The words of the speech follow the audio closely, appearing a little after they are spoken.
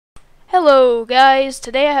Hello guys,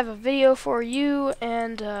 today I have a video for you,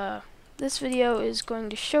 and this video is going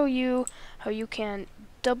to show you how you can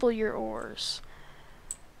double your ores.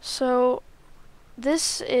 So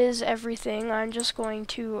this is everything. I'm just going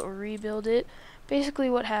to rebuild it. Basically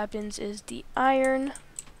what happens is the iron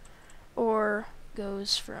ore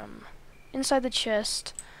goes from inside the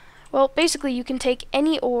chest. Well, basically you can take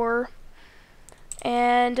any ore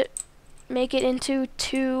and make it into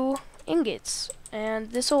 2 ingots.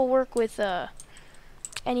 And this will work with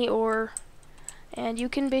any ore, and you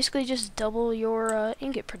can basically just double your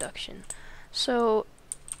ingot production. So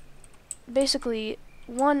basically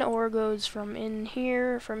 1 ore goes from in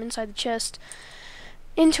here, from inside the chest,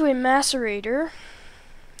 into a macerator,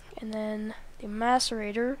 and then the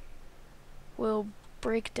macerator will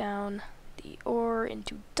break down the ore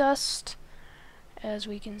into dust, as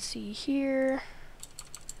we can see here.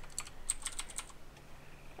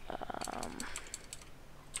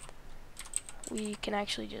 We can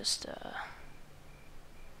actually just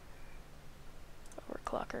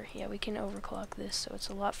overclocker. Yeah, we can overclock this so it's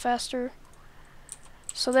a lot faster.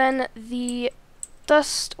 So then the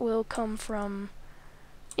dust will come from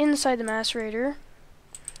inside the macerator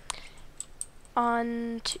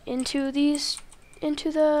into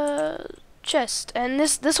the chest, and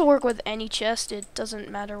this will work with any chest. It doesn't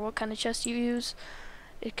matter what kind of chest you use.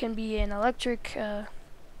 It can be an electric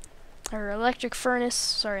furnace.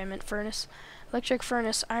 Sorry, I meant furnace. Electric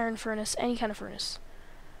furnace, iron furnace, any kind of furnace.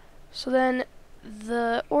 So then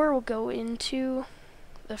the ore will go into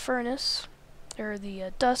the furnace, or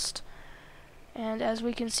the dust, and as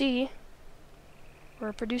we can see,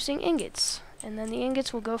 we're producing ingots. And then the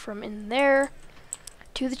ingots will go from in there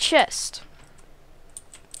to the chest.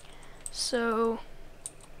 So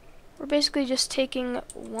we're basically just taking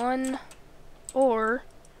one ore,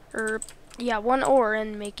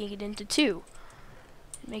 and making it into 2.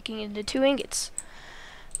 Making it into 2 ingots.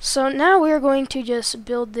 So now we are going to just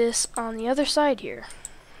build this on the other side here.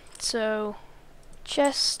 So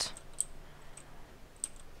chest,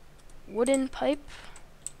 wooden pipe,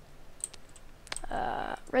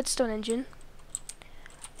 redstone engine,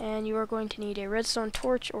 and you are going to need a redstone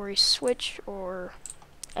torch or a switch or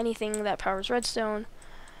anything that powers redstone.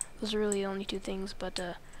 Those are really the only 2 things, but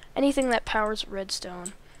anything that powers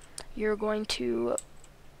redstone, you're going to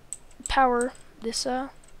power this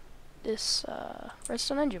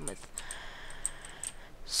redstone engine with.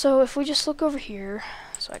 So if we just look over here,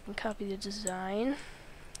 so I can copy the design.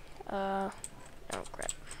 Oh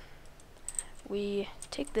crap. We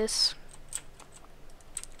take this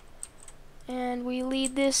and we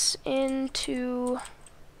lead this into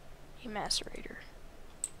a macerator,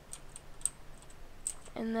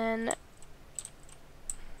 and then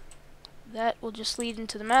that will just lead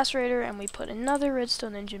into the macerator, and we put another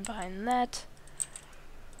redstone engine behind that.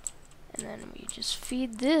 And then we just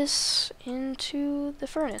feed this into the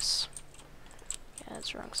furnace. Yeah,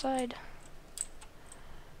 that's the wrong side.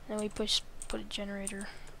 And then we put a generator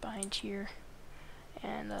behind here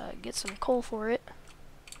and get some coal for it.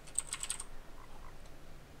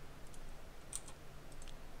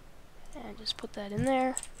 And just put that in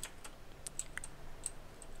there.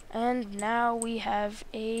 And now we have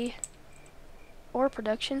a ore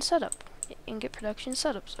production setup. Ingot production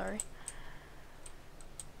setup, sorry.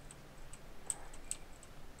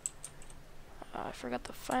 I forgot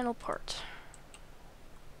the final part.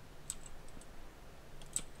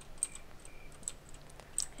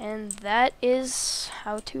 And that is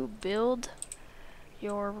how to build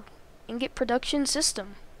your ingot production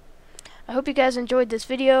system. I hope you guys enjoyed this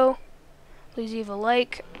video. Please leave a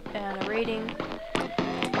like and a rating and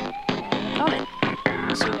a comment.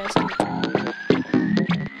 See you guys later.